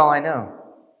 That's all I know.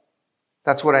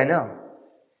 That's what I know.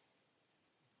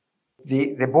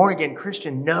 The born-again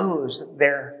Christian knows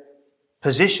their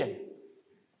position.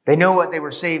 They know what they were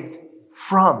saved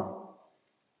from.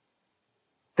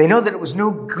 They know that it was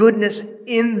no goodness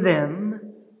in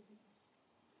them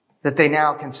that they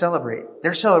now can celebrate.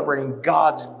 They're celebrating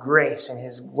God's grace and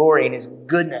his glory and his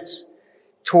goodness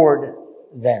toward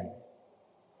them.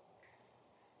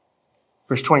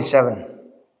 Verse 27.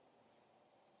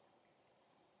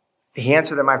 He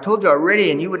answered them, I've told you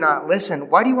already and you would not listen.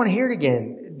 Why do you want to hear it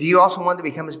again? Do you also want to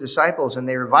become his disciples? And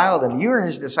they reviled him. You are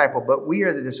his disciple, but we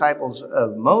are the disciples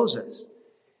of Moses.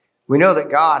 We know that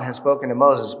God has spoken to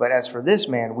Moses, but as for this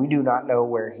man, we do not know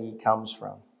where he comes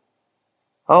from.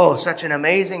 Oh, such an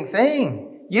amazing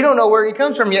thing. You don't know where he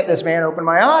comes from, yet this man opened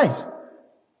my eyes.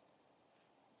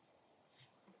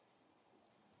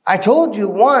 I told you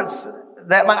once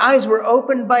that my eyes were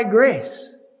opened by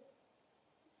grace.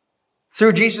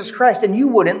 through Jesus Christ, and you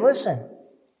wouldn't listen.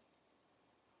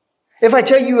 If I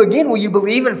tell you again, will you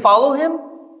believe and follow him?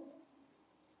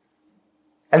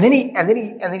 And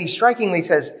then he strikingly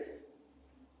says,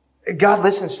 God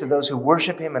listens to those who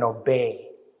worship him and obey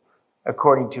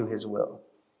according to his will.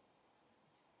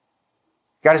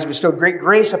 God has bestowed great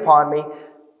grace upon me.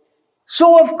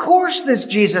 So of course this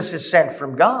Jesus is sent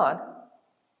from God.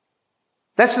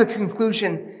 That's the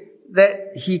conclusion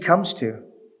that he comes to.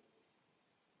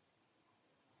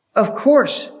 Of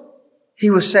course he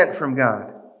was sent from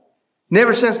God.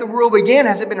 Never since the world began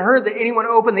has it been heard that anyone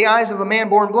opened the eyes of a man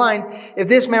born blind. If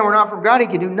this man were not from God, he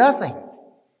could do nothing.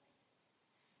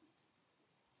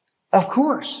 Of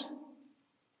course,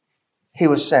 he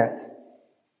was sent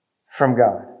from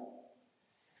God.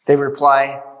 They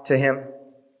reply to him,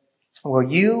 well,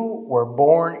 you were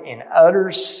born in utter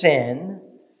sin.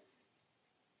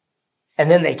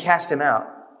 And then they cast him out.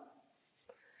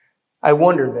 I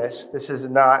wonder this. This is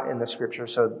not in the scripture,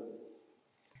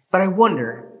 but I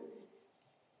wonder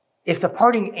if the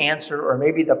parting answer, or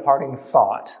maybe the parting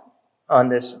thought on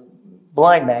this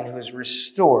blind man who was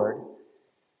restored,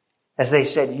 as they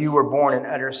said, you were born in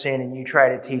utter sin and you try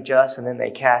to teach us, and then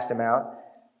they cast him out.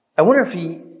 I wonder if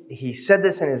he said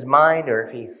this in his mind, or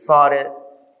if he thought it.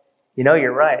 You know,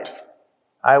 you're right.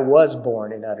 I was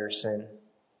born in utter sin.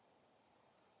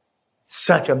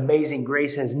 Such amazing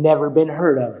grace has never been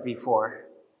heard of before.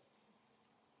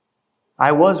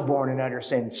 I was born in utter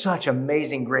sin. Such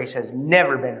amazing grace has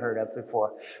never been heard of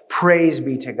before. Praise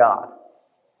be to God.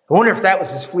 I wonder if that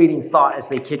was his fleeting thought as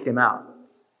they kicked him out.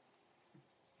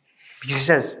 Because he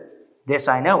says, this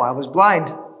I know, I was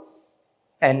blind,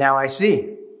 and now I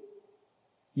see.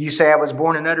 You say I was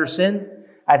born in utter sin?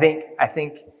 I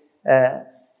think the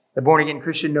born-again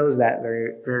Christian knows that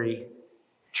very, very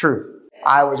truth.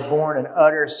 I was born an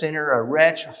utter sinner, a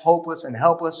wretch, hopeless and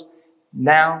helpless.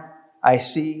 Now I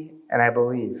see and I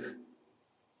believe.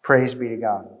 Praise be to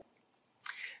God.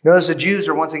 Notice the Jews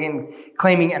are once again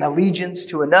claiming an allegiance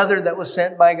to another that was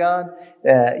sent by God.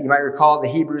 You might recall the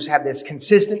Hebrews have this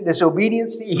consistent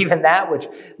disobedience to even that which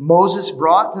Moses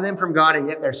brought to them from God, and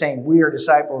yet they're saying we are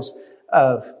disciples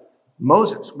of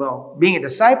Moses. Well, being a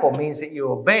disciple means that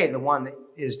you obey the one that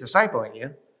is discipling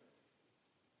you.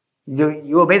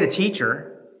 You obey the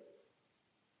teacher.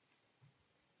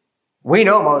 We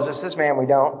know Moses, this man we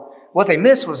don't. What they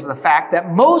missed was the fact that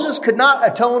Moses could not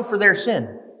atone for their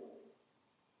sin.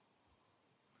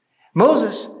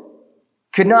 Moses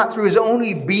could not, through his own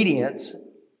obedience,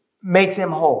 make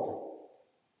them whole.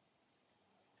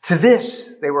 To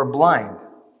this, they were blind.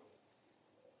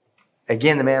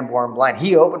 Again, the man born blind.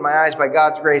 He opened my eyes by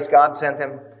God's grace. God sent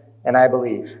him, and I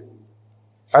believe.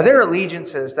 Are there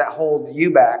allegiances that hold you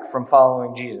back from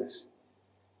following Jesus?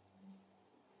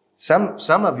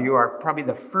 Some of you are probably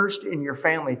the first in your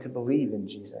family to believe in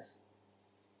Jesus.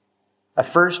 A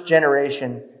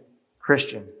first-generation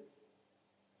Christian.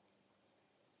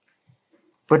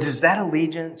 But does that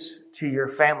allegiance to your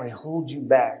family hold you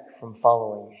back from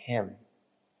following him?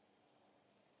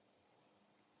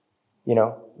 You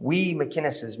know, we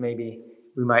McKinnises, maybe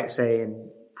we might say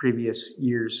in previous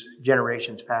years,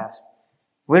 generations past,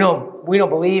 we don't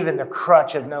believe in the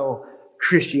crutch of no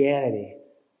Christianity.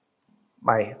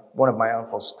 One of my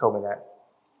uncles told me that.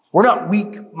 We're not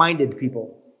weak-minded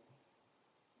people.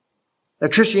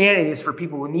 That Christianity is for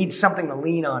people who need something to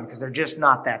lean on because they're just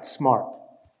not that smart.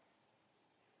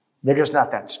 They're just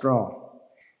not that strong.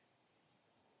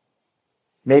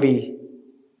 Maybe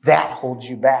that holds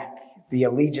you back. The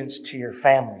allegiance to your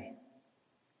family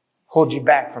holds you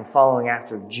back from following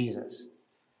after Jesus.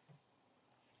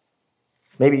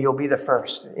 Maybe you'll be the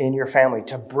first in your family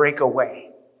to break away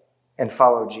and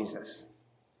follow Jesus.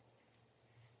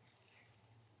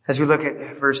 As we look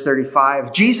at verse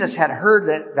 35, Jesus had heard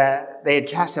that they had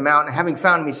cast him out, and having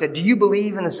found him, he said, "Do you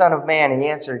believe in the Son of Man?" And he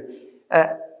answered,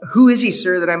 "Who is he,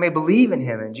 sir, that I may believe in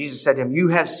him?" And Jesus said to him, "You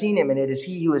have seen him, and it is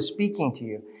he who is speaking to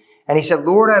you." And he said,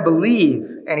 "Lord, I believe."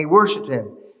 And he worshiped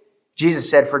him. Jesus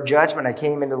said, "For judgment I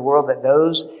came into the world, that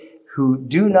those who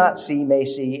do not see may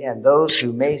see, and those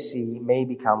who may see may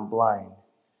become blind."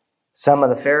 Some of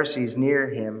the Pharisees near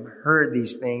him heard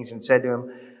these things and said to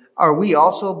him, "Are we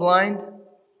also blind?"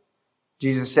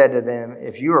 Jesus said to them,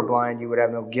 "If you were blind, you would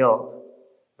have no guilt.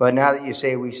 But now that you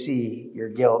say we see, your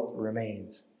guilt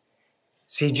remains."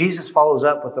 See, Jesus follows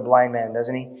up with the blind man,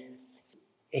 doesn't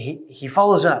he? He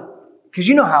follows up. Because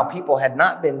you know how people had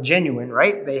not been genuine,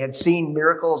 right? They had seen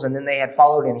miracles and then they had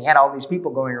followed, and he had all these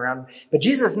people going around. But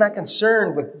Jesus is not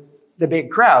concerned with the big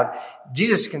crowd.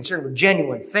 Jesus is concerned with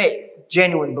genuine faith,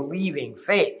 genuine believing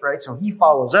faith, right? So he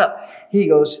follows up. He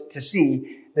goes to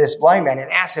see this blind man and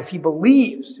asks if he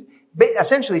believes.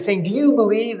 essentially saying, do you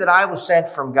believe that I was sent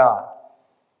from God?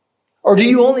 Or do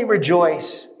you only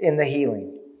rejoice in the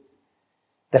healing?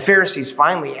 The Pharisees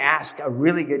finally ask a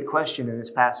really good question in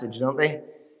this passage, don't they?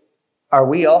 Are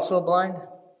we also blind?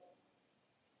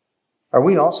 Are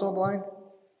we also blind?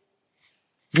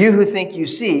 You who think you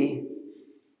see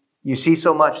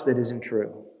so much that isn't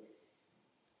true.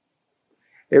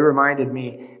 It reminded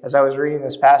me, as I was reading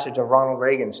this passage, of Ronald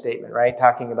Reagan's statement, right?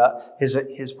 Talking about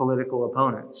his political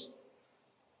opponents.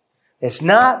 It's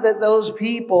not that those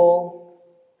people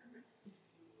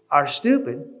are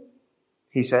stupid,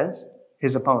 he says,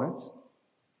 his opponents.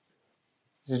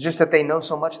 It's just that they know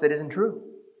so much that isn't true.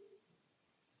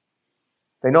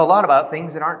 They know a lot about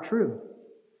things that aren't true.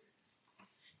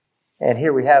 And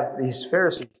here we have these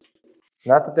Pharisees.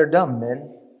 Not that they're dumb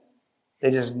men.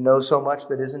 They just know so much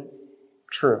that isn't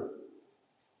true.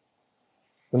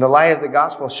 When the light of the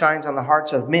gospel shines on the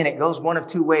hearts of men, it goes one of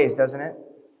two ways, doesn't it?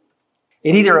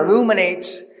 It either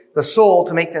illuminates the soul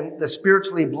to make the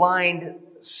spiritually blind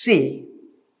see,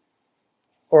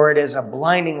 or it is a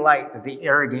blinding light that the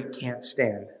arrogant can't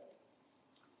stand.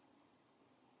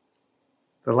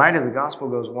 The light of the gospel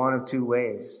goes one of two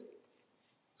ways.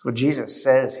 That's what Jesus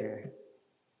says here.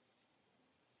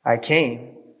 I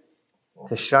came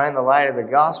to shine the light of the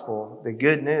gospel, the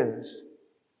good news.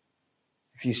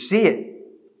 If you see it,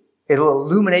 it'll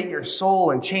illuminate your soul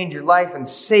and change your life and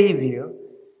save you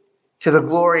to the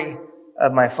glory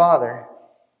of my Father.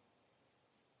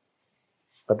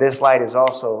 But this light is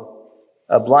also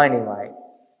a blinding light,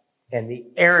 and the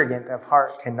arrogant of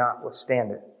heart cannot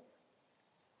withstand it.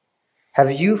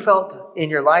 Have you felt in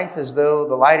your life as though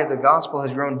the light of the gospel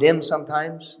has grown dim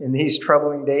sometimes in these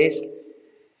troubling days?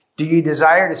 Do you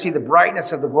desire to see the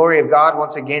brightness of the glory of God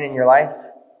once again in your life?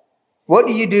 What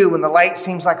do you do when the light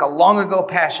seems like a long ago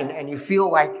passion and you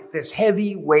feel like this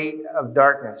heavy weight of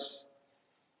darkness?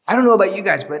 I don't know about you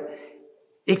guys, but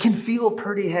it can feel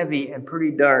pretty heavy and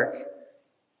pretty dark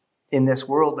in this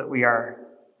world that we are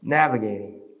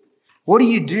navigating. What do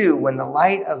you do when the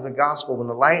light of the gospel, when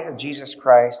the light of Jesus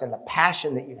Christ and the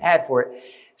passion that you had for it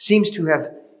seems to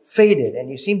have faded and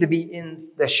you seem to be in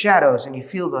the shadows and you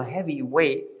feel the heavy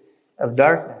weight of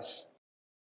darkness?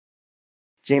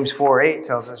 James 4:8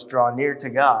 tells us, draw near to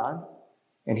God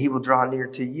and he will draw near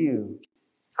to you.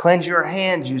 Cleanse your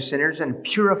hands, you sinners, and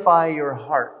purify your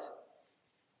heart,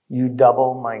 you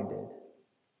double-minded.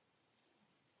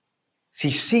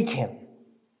 See, seek him.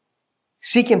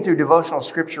 Seek him through devotional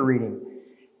scripture reading.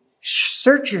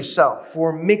 Search yourself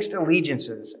for mixed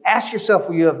allegiances. Ask yourself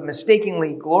where you have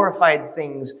mistakenly glorified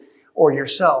things or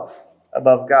yourself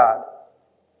above God.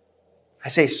 I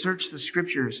say search the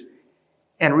scriptures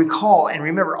and recall and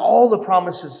remember all the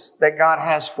promises that God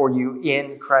has for you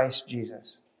in Christ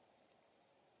Jesus.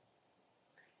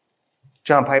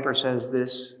 John Piper says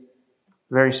this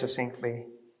very succinctly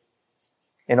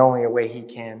in only a way he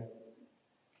can.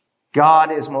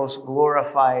 God is most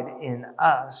glorified in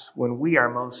us when we are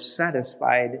most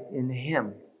satisfied in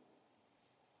him.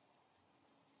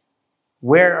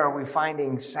 Where are we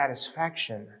finding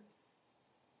satisfaction?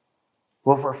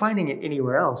 Well, if we're finding it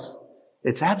anywhere else,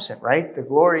 it's absent, right? The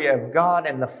glory of God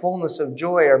and the fullness of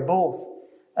joy are both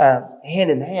hand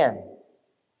in hand.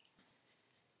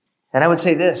 And I would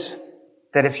say this,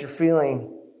 that if you're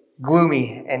feeling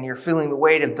gloomy and you're feeling the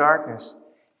weight of darkness,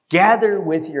 gather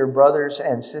with your brothers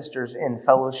and sisters in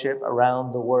fellowship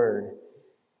around the Word,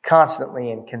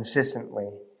 constantly and consistently.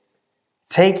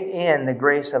 Take in the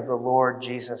grace of the Lord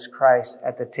Jesus Christ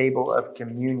at the table of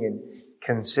communion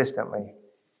consistently.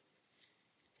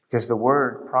 Because the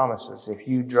Word promises, if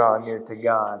you draw near to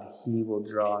God, he will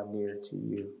draw near to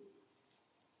you.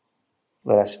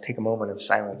 Let us take a moment of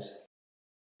silence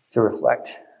to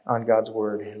reflect on God's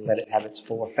Word and let it have its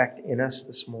full effect in us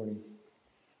this morning.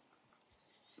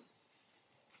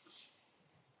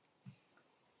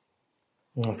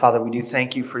 And Father, we do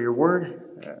thank you for your word.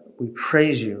 We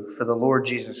praise you for the Lord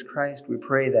Jesus Christ. We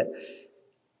pray that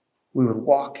we would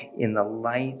walk in the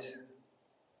light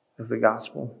of the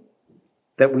gospel,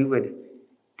 that we would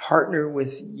partner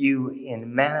with you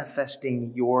in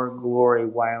manifesting your glory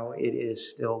while it is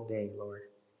still day, Lord.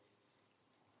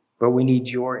 But we need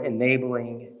your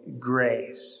enabling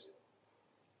grace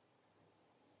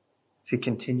to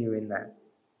continue in that,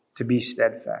 to be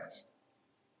steadfast.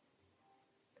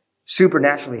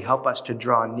 Supernaturally help us to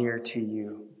draw near to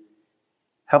you.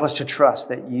 Help us to trust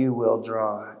that you will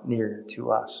draw near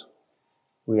to us.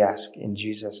 We ask in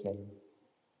Jesus' name.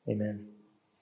 Amen.